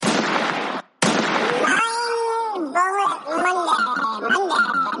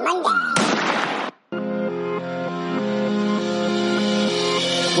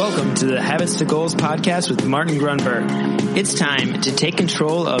Welcome to the Habits to Goals podcast with Martin Grunberg. It's time to take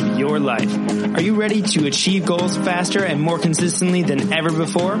control of your life. Are you ready to achieve goals faster and more consistently than ever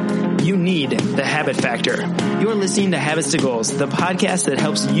before? You need the Habit Factor. You're listening to Habits to Goals, the podcast that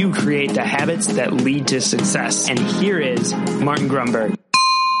helps you create the habits that lead to success. And here is Martin Grunberg.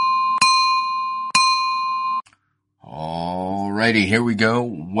 Alrighty, here we go.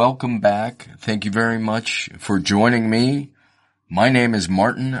 Welcome back. Thank you very much for joining me. My name is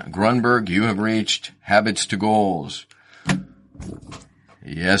Martin Grunberg. You have reached Habits to Goals.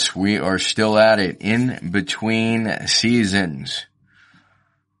 Yes, we are still at it, in between seasons.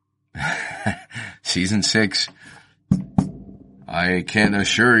 Season 6, I can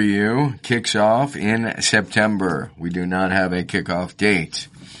assure you, kicks off in September. We do not have a kickoff date.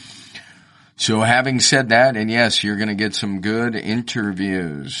 So having said that, and yes, you're going to get some good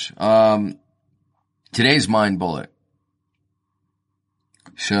interviews. Today's Mind Bullet.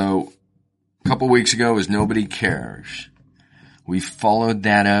 So, a couple weeks ago was Nobody Cares. We followed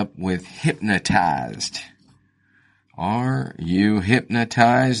that up with Hypnotized. Are you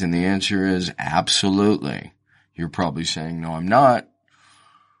hypnotized? And the answer is absolutely. You're probably saying, no, I'm not.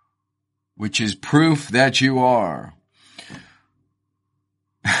 Which is proof that you are.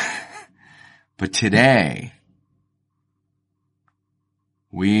 But today,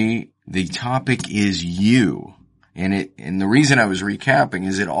 the topic is you. And the reason I was recapping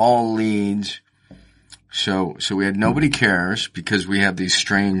is it all leads. So we had Nobody Cares because we have these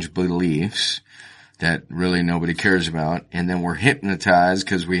strange beliefs that really nobody cares about. And then we're hypnotized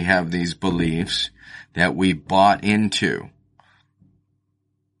because we have these beliefs that we bought into.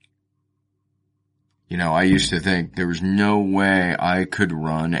 You know, I used to think there was no way I could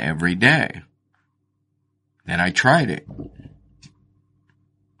run every day. Then I tried it.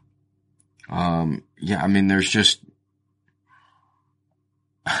 There's just,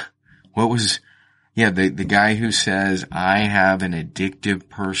 the guy who says, I have an addictive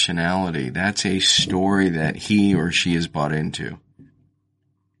personality. That's a story that he or she has bought into.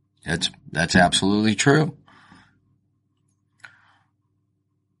 That's absolutely true.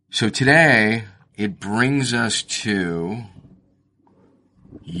 So today, it brings us to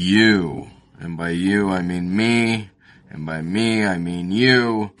you. And by you, I mean me. And by me, I mean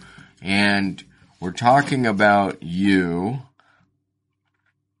you. And we're talking about you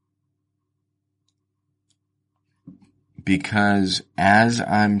because as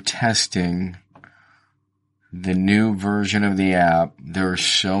I'm testing the new version of the app, there are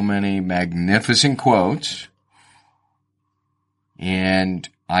so many magnificent quotes, and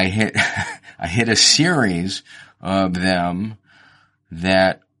I hit a series of them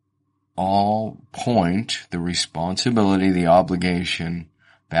that all point the responsibility, the obligation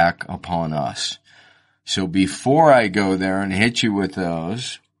back upon us. So before I go there and hit you with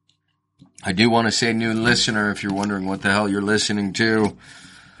those, I do want to say, new listener, if you're wondering what the hell you're listening to,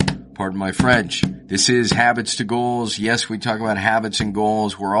 pardon my French, this is Habits to Goals. Yes, we talk about habits and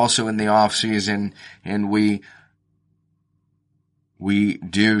goals. We're also in the off season, and we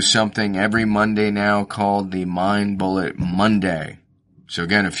do something every Monday now called the Mind Bullet Monday. So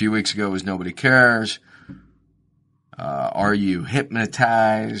again, a few weeks ago was Nobody Cares. Are you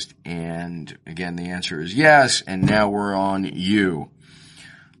hypnotized? And again, the answer is yes. And now we're on you.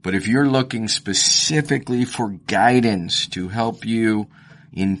 But if you're looking specifically for guidance to help you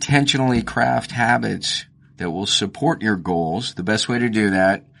intentionally craft habits that will support your goals, the best way to do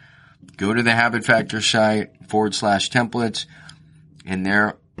that, go to the Habit Factor site /templates, and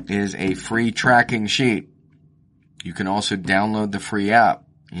there is a free tracking sheet. You can also download the free app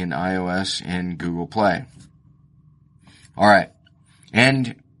in iOS and Google Play. All right.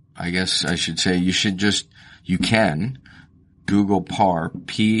 And I guess I should say you can Google PARR,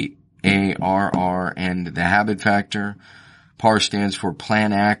 P-A-R-R, and the Habit Factor. PARR stands for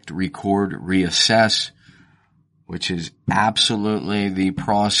Plan, Act, Record, Reassess, which is absolutely the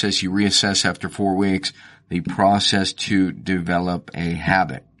process. You reassess after 4 weeks, the process to develop a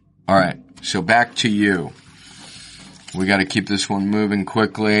habit. All right. So back to you. We got to keep this one moving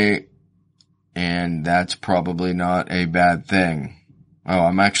quickly. And that's probably not a bad thing. Oh,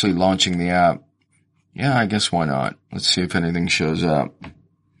 I'm actually launching the app. Yeah, I guess why not? Let's see if anything shows up.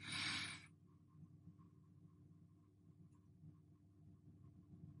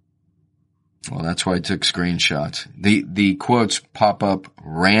 Well, that's why I took screenshots. The quotes pop up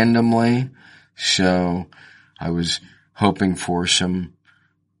randomly, so I was hoping for some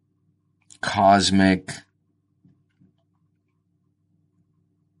cosmic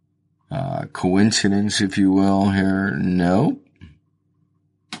coincidence, if you will, here. Nope.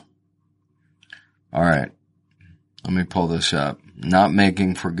 All right. Let me pull this up. Not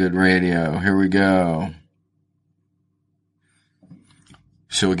making for good radio. Here we go.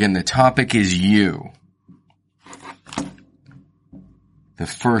 So again, the topic is you. The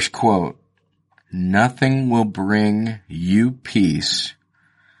first quote, nothing will bring you peace.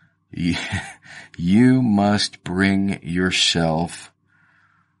 You must bring yourself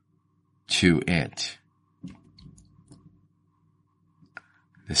to it.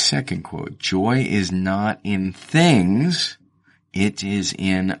 The second quote, joy is not in things, it is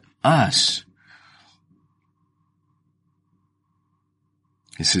in us.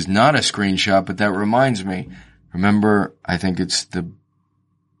 This is not a screenshot, but that reminds me. Remember, I think it's the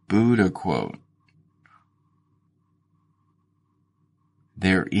Buddha quote.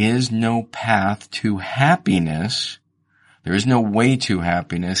 There is no path to happiness. There is no way to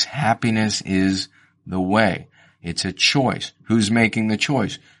happiness. Happiness is the way. It's a choice. Who's making the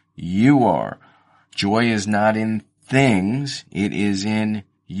choice? You are. Joy is not in things. It is in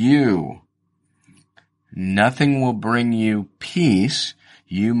you. Nothing will bring you peace.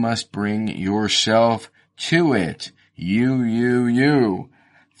 You must bring yourself to it. You.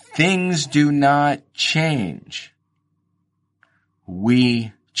 Things do not change.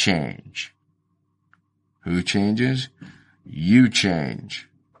 We change. Who changes? You change.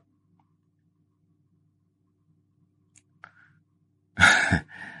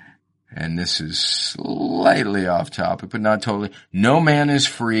 And this is slightly off topic, but not totally. No man is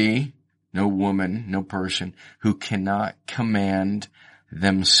free, no woman, no person who cannot command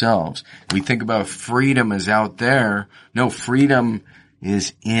themselves. We think about freedom as out there. No, freedom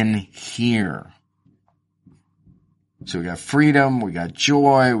is in here. So we got freedom, we got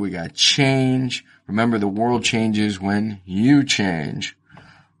joy, we got change. Remember, the world changes when you change.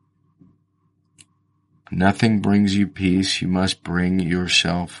 Nothing brings you peace. You must bring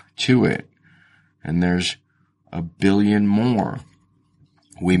yourself to it. And there's a billion more.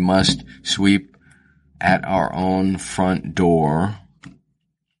 We must sweep at our own front door,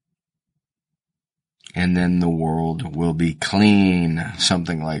 and then the world will be clean.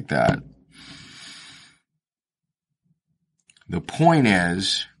 Something like that. The point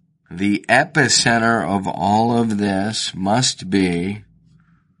is, the epicenter of all of this must be,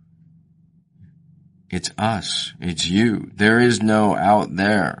 it's us. It's you. There is no out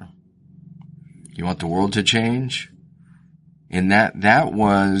there. You want the world to change? And that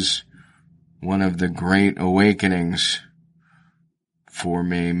was one of the great awakenings for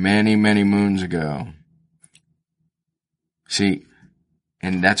me many, many moons ago. See,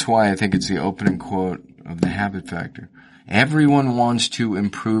 and that's why I think it's the opening quote of The Habit Factor. Everyone wants to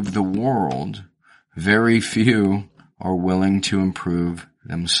improve the world. Very few are willing to improve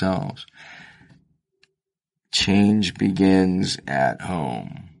themselves. Change begins at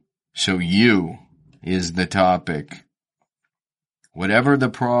home. So you is the topic. Whatever the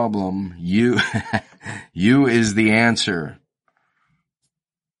problem, you is the answer.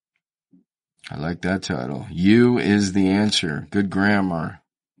 I like that title. You is the answer. Good grammar.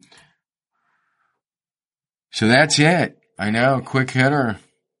 So that's it. I know, quick hitter.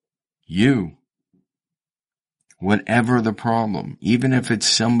 You. Whatever the problem, even if it's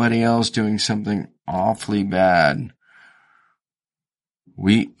somebody else doing something awfully bad,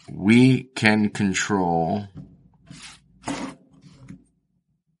 we can control,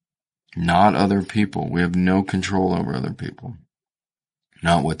 not other people. We have no control over other people.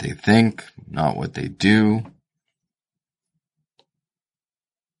 Not what they think, not what they do.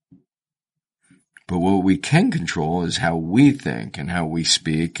 But what we can control is how we think and how we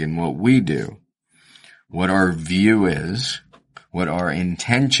speak and what we do. What our view is, what our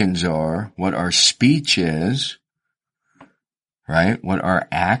intentions are, what our speech is, right? What our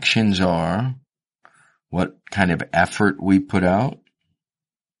actions are, what kind of effort we put out,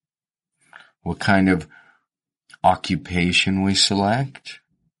 what kind of occupation we select,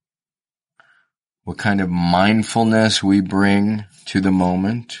 what kind of mindfulness we bring to the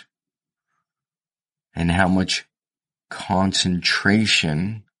moment, and how much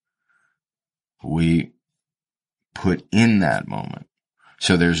concentration we put in that moment.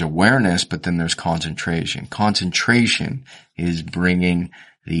 So there's awareness, but then there's concentration. Concentration is bringing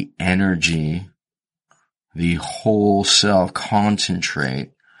the energy, the whole self,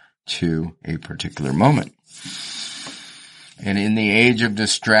 concentrate to a particular moment. And in the age of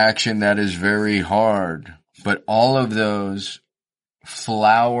distraction, that is very hard. But all of those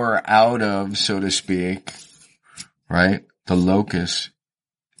flower out of, so to speak, right? The locus,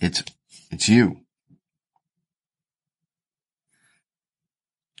 it's you.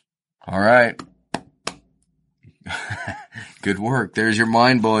 All right. Good work. There's your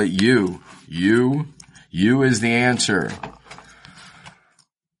mind bullet. You is the answer.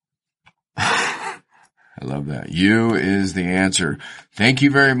 I love that. You is the answer. Thank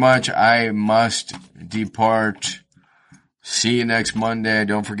you very much. I must depart. See you next Monday.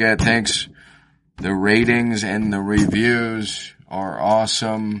 Don't forget, thanks. The ratings and the reviews are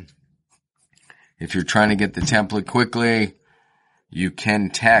awesome. If you're trying to get the template quickly, you can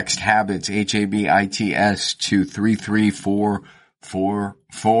text HABITS, HABITS, to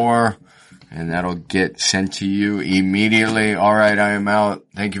 33444, and that'll get sent to you immediately. All right, I am out.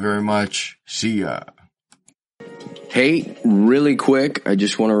 Thank you very much. See ya. Hey, really quick, I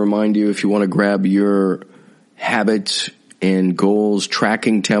just want to remind you, if you want to grab your habits and goals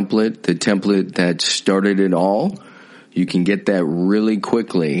tracking template, the template that started it all, you can get that really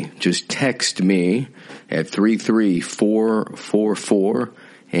quickly. Just text me at 33444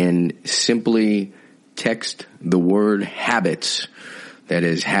 and simply text the word HABITS. That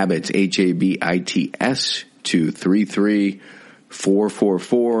is HABITS, HABITS, to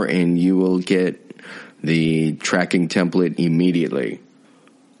 33444, and you will get the tracking template immediately.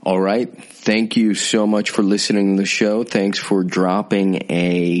 All right. Thank you so much for listening to the show. Thanks for dropping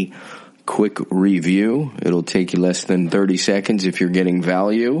a quick review. It'll take you less than 30 seconds if you're getting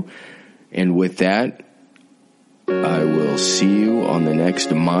value. And with that, I will see you on the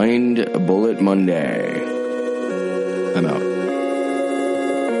next Mind Bullet Monday. I'm out.